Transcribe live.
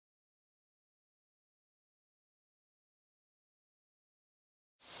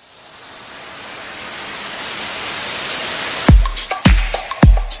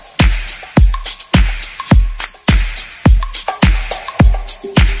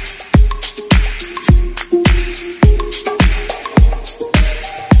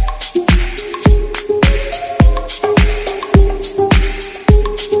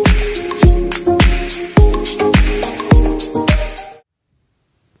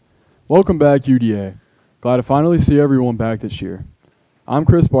Welcome back, UDA. Glad to finally see everyone back this year. I'm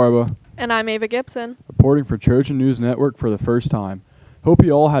Chris Barba, And I'm Ava Gibson. reporting for Trojan News Network for the first time. Hope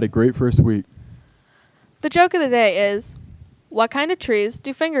you all had a great first week. The joke of the day is, what kind of trees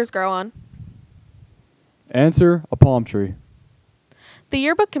do fingers grow on? Answer, a palm tree. The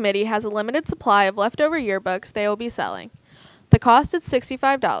yearbook committee has a limited supply of leftover yearbooks they will be selling. The cost is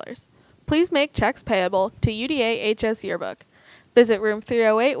 $65. Please make checks payable to UDA HS Yearbook. Visit room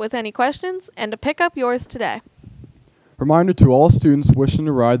 308 with any questions and to pick up yours today. Reminder to all students wishing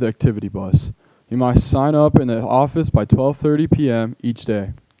to ride the activity bus. You must sign up in the office by 12:30 p.m. each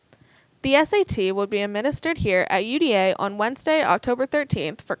day. The SAT will be administered here at UDA on Wednesday, October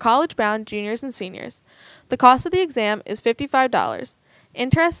 13th for college-bound juniors and seniors. The cost of the exam is $55.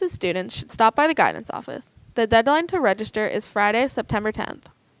 Interested students should stop by the guidance office. The deadline to register is Friday, September 10th.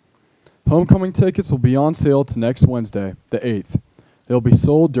 Homecoming tickets will be on sale to next Wednesday, the 8th. They will be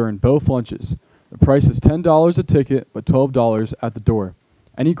sold during both lunches. The price is $10 a ticket, but $12 at the door.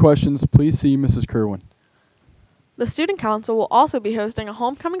 Any questions, please see Mrs. Kerwin. The Student Council will also be hosting a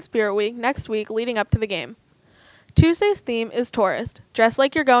Homecoming Spirit Week next week leading up to the game. Tuesday's theme is Tourist. Dress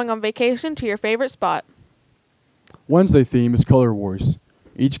like you're going on vacation to your favorite spot. Wednesday theme is Color Wars.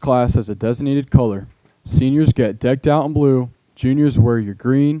 Each class has a designated color. Seniors get decked out in blue, juniors wear your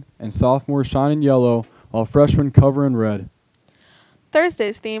green, and sophomores shine in yellow, while freshmen cover in red.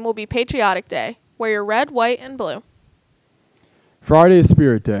 Thursday's theme will be Patriotic Day. Wear your red, white, and blue. Friday is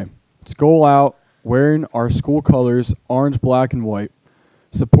Spirit Day. Let's go out wearing our school colors, orange, black, and white.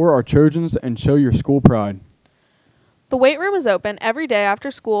 Support our Trojans and show your school pride. The weight room is open every day after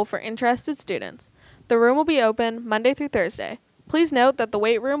school for interested students. The room will be open Monday through Thursday. Please note that the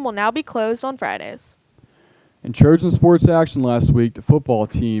weight room will now be closed on Fridays. In Trojan sports action last week, the football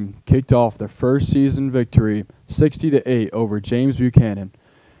team kicked off their first season victory 60-8 over James Buchanan.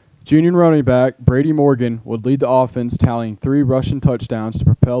 Junior running back Brady Morgan would lead the offense, tallying 3 rushing touchdowns to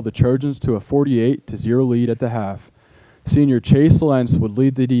propel the Trojans to a 48-0 lead at the half. Senior Chase Lentz would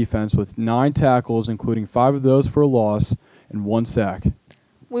lead the defense with 9 tackles, including 5 of those for a loss and 1 sack.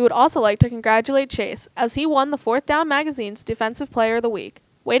 We would also like to congratulate Chase, as he won the 4th Down Magazine's Defensive Player of the Week.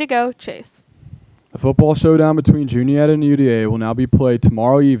 Way to go, Chase. The football showdown between Juniata and UDA will now be played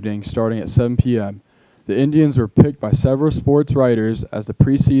tomorrow evening starting at 7 p.m. The Indians were picked by several sports writers as the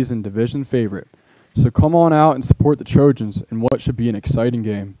preseason division favorite. So come on out and support the Trojans in what should be an exciting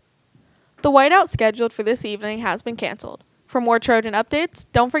game. The whiteout scheduled for this evening has been canceled. For more Trojan updates,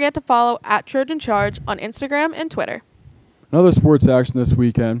 don't forget to follow @TrojanCharge on Instagram and Twitter. Another sports action this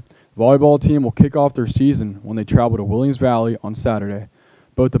weekend, the volleyball team will kick off their season when they travel to Williams Valley on Saturday.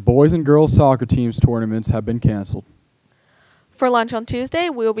 Both the boys and girls soccer teams tournaments have been canceled. For lunch on Tuesday,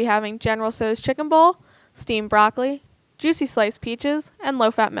 we will be having General Tso's Chicken Bowl, steamed broccoli, juicy sliced peaches, and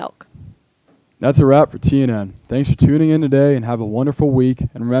low-fat milk. That's a wrap for TNN. Thanks for tuning in today and have a wonderful week.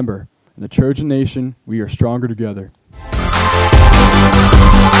 And remember, in the Trojan Nation, we are stronger together.